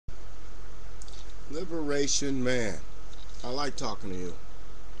Liberation, man. I like talking to you.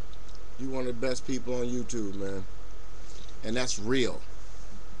 You one of the best people on YouTube, man. And that's real.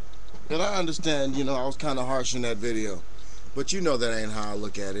 And I understand, I was kind of harsh in that video. But you know that ain't how I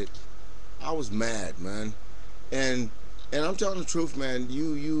look at it. I was mad, man. And and I'm telling the truth, man.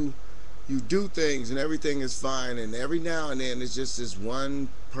 You do things and everything is fine, and every now and then it's just this one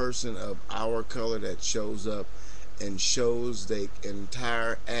person of our color that shows up and shows their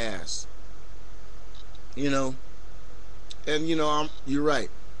entire ass. You know, and you're right.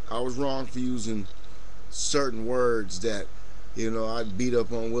 I was wrong for using certain words that I'd beat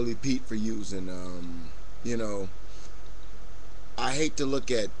up on Willie Pete for using. You know, I hate to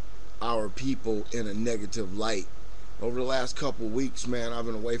look at our people in a negative light. Over the last couple of weeks, man, I've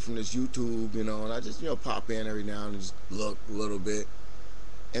been away from this YouTube, and I just pop in every now and just look a little bit,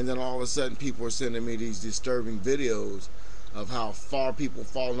 and then all of a sudden people are sending me these disturbing videos of how far people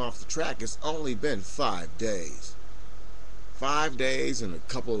falling off the track. It's only been 5 days. 5 days and a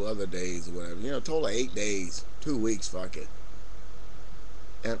couple of other days or whatever. Total of 8 days, 2 weeks, fuck it.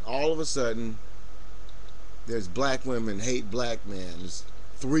 And all of a sudden, there's black women hate black men. There's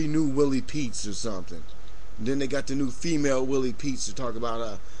 3 new Willie Pete's or something. And then they got the new female Willie Pete's to talk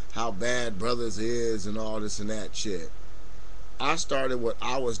about how bad Brothers is and all this and that shit. I started what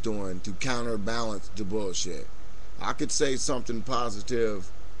I was doing to counterbalance the bullshit. I could say something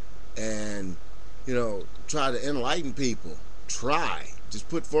positive and, try to enlighten people. Try. Just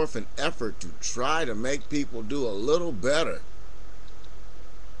put forth an effort to try to make people do a little better.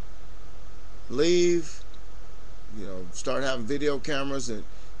 Leave, start having video cameras and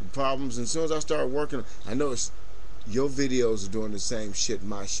problems. And as soon as I start working, I noticed your videos are doing the same shit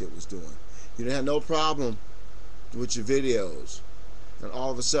my shit was doing. You didn't have no problem with your videos. And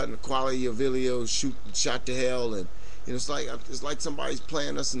all of a sudden, the quality of your videos shot to hell. And it's like somebody's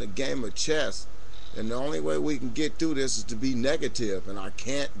playing us in a game of chess. And the only way we can get through this is to be negative, and I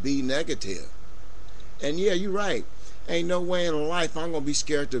can't be negative. And yeah, you're right. Ain't no way in life I'm gonna be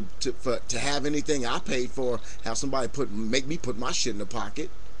scared to have anything I paid for. Have somebody make me put my shit in the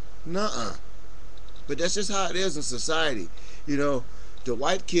pocket. Nuh-uh. But that's just how it is in society. The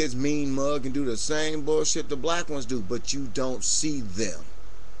white kids mean mug and do the same bullshit the black ones do, but you don't see them.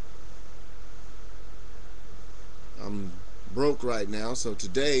 I'm broke right now, so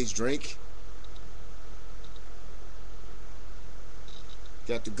today's drink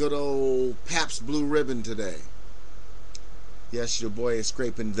got the good old Pabst Blue Ribbon today. Yes, your boy is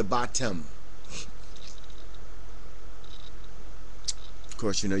scraping the bottom. Of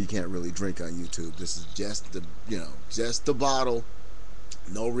course, you can't really drink on YouTube. This is just the bottle.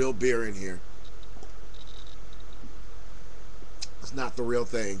 No real beer in here. It's not the real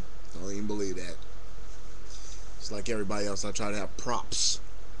thing. Don't even believe that. It's like everybody else. I try to have props.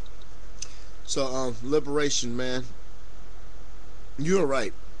 So, liberation, man. You're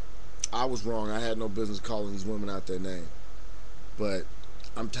right. I was wrong. I had no business calling these women out their name. But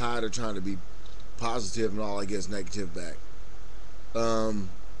I'm tired of trying to be positive and all I get is negative back.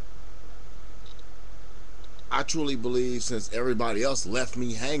 I truly believe since everybody else left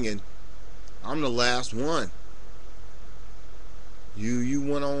me hanging, I'm the last one. You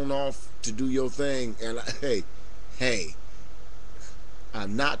went on off to do your thing, and hey,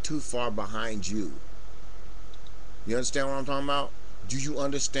 I'm not too far behind you. You understand what I'm talking about? Do you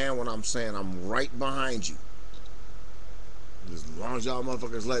understand what I'm saying? I'm right behind you. As long as y'all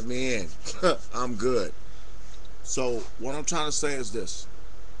motherfuckers let me in, I'm good. So what I'm trying to say is this,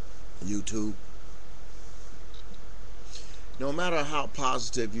 YouTube. No matter how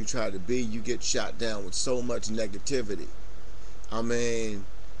positive you try to be, you get shot down with so much negativity. I mean,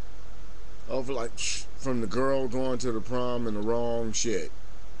 from the girl going to the prom and the wrong shit.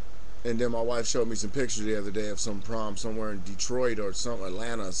 And then my wife showed me some pictures the other day of some prom somewhere in Detroit or something,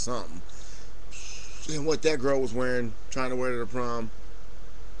 Atlanta or something. And what that girl was wearing, trying to wear to the prom,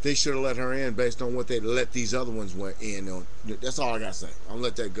 they should have let her in based on what they let these other ones in on. That's all I gotta say. I'll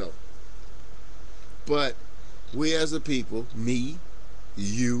let that go. But we as a people, me,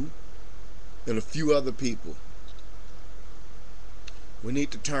 you, and a few other people, we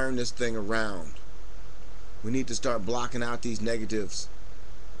need to turn this thing around. We need to start blocking out these negatives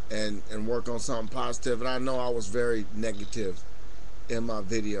and work on something positive. And I know I was very negative in my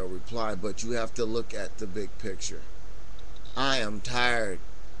video reply, but you have to look at the big picture. I am tired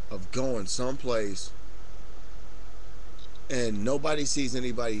of going someplace and nobody sees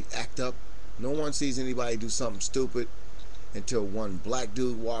anybody act up. No one sees anybody do something stupid until one black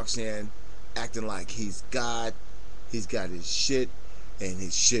dude walks in acting like he's God. He's got his shit and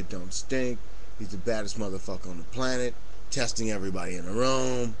his shit don't stink. He's the baddest motherfucker on the planet, testing everybody in the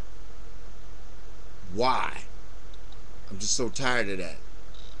room. Why? I'm just so tired of that.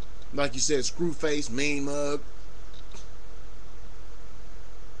 Like you said, screw face, mean mug.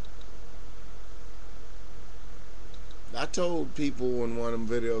 I told people in one of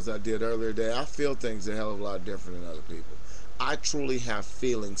them videos I did earlier today, I feel things a hell of a lot different than other people. I truly have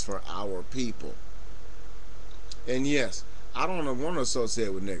feelings for our people. And yes, I don't want to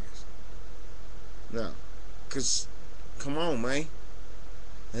associate with niggas. No. Because, come on, man.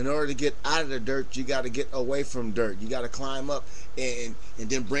 In order to get out of the dirt, you got to get away from dirt. You got to climb up and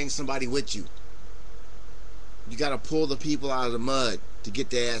then bring somebody with you. You got to pull the people out of the mud to get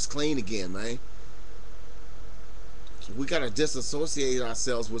their ass clean again, man. So we got to disassociate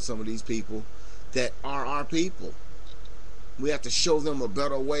ourselves with some of these people that are our people. We have to show them a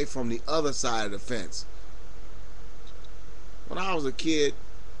better way from the other side of the fence. When I was a kid,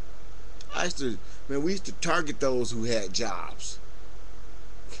 we used to target those who had jobs.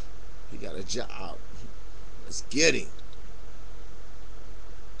 He got a job. Let's get him.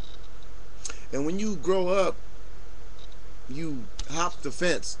 And when you grow up, you hop the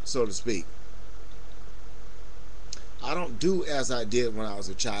fence, so to speak. I don't do as I did when I was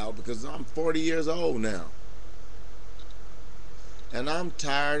a child because I'm 40 years old now. And I'm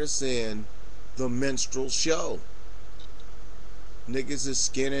tired of seeing the minstrel show. Niggas is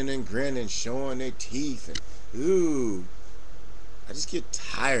skinning and grinning, showing their teeth, and ooh. I just get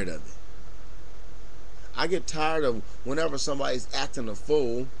tired of it. I get tired of whenever somebody's acting a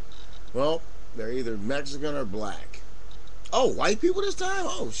fool. Well, they're either Mexican or black. Oh, white people this time?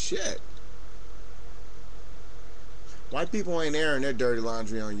 Oh, shit. White people ain't airing their dirty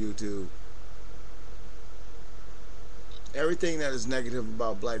laundry on YouTube. Everything that is negative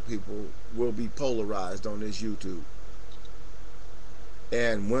about black people will be polarized on this YouTube.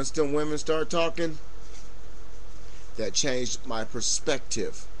 And once them women start talking, that changed my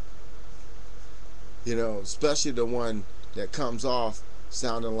perspective. You know, especially the one that comes off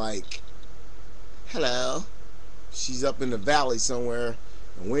sounding like, hello, she's up in the valley somewhere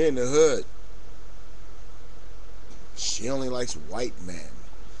and we're in the hood. She only likes white men.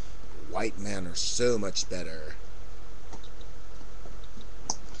 White men are so much better.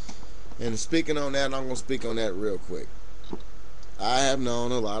 And speaking on that, I'm going to speak on that real quick. I have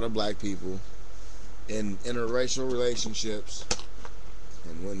known a lot of black people in interracial relationships,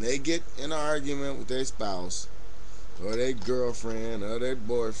 and when they get in an argument with their spouse or their girlfriend or their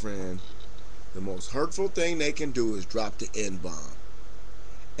boyfriend, the most hurtful thing they can do is drop the N-bomb.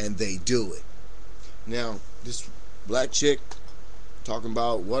 And they do it. Now, this black chick talking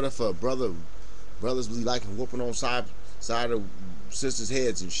about what if a brothers be liking whooping on side of sisters'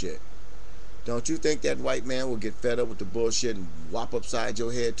 heads and shit. Don't you think that white man will get fed up with the bullshit and whop upside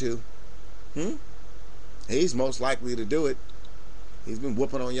your head too? He's most likely to do it. He's been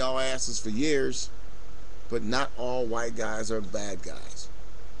whooping on y'all asses for years. But not all white guys are bad guys.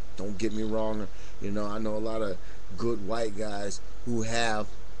 Don't get me wrong. You know, I know a lot of good white guys who have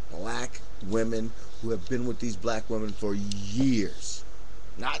black women who have been with these black women for years.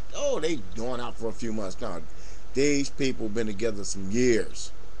 Not, oh, they going out for a few months. No, these people have been together some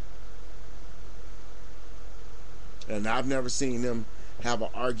years. And I've never seen them have an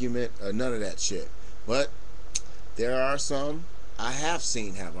argument or none of that shit. But there are some I have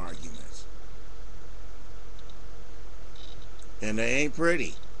seen have arguments. And they ain't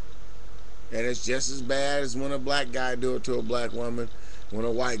pretty. And it's just as bad as when a black guy do it to a black woman, when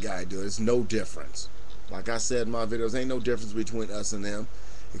a white guy do it. It's no difference. Like I said in my videos, ain't no difference between us and them,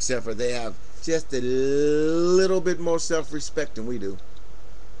 except for they have just a little bit more self-respect than we do.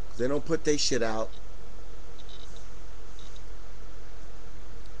 They don't put their shit out.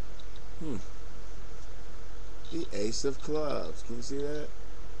 The Ace of Clubs. Can you see that?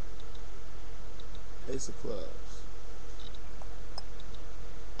 Ace of Clubs.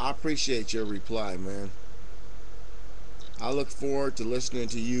 I appreciate your reply, man. I look forward to listening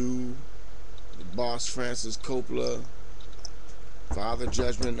to you, Boss Francis Coppola, Father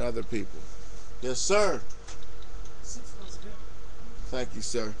Judgment, and other people. Yes, sir. Thank you,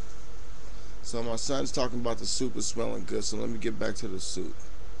 sir. So my son's talking about the soup is smelling good, so let me get back to the soup.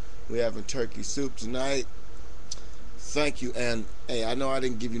 We're having turkey soup tonight. Thank you. And hey, I know I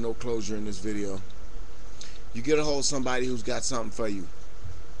didn't give you no closure in this video. You get a hold of somebody who's got something for you.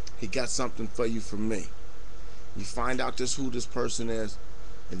 He got something for you from me. You find out who this person is,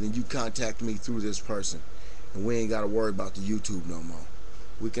 and then you contact me through this person. And we ain't got to worry about the YouTube no more.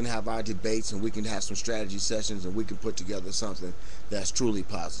 We can have our debates, and we can have some strategy sessions, and we can put together something that's truly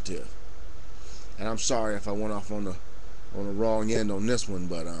positive. And I'm sorry if I went off on the wrong end on this one,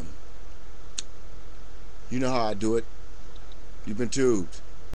 but you know how I do it. You've been tubed.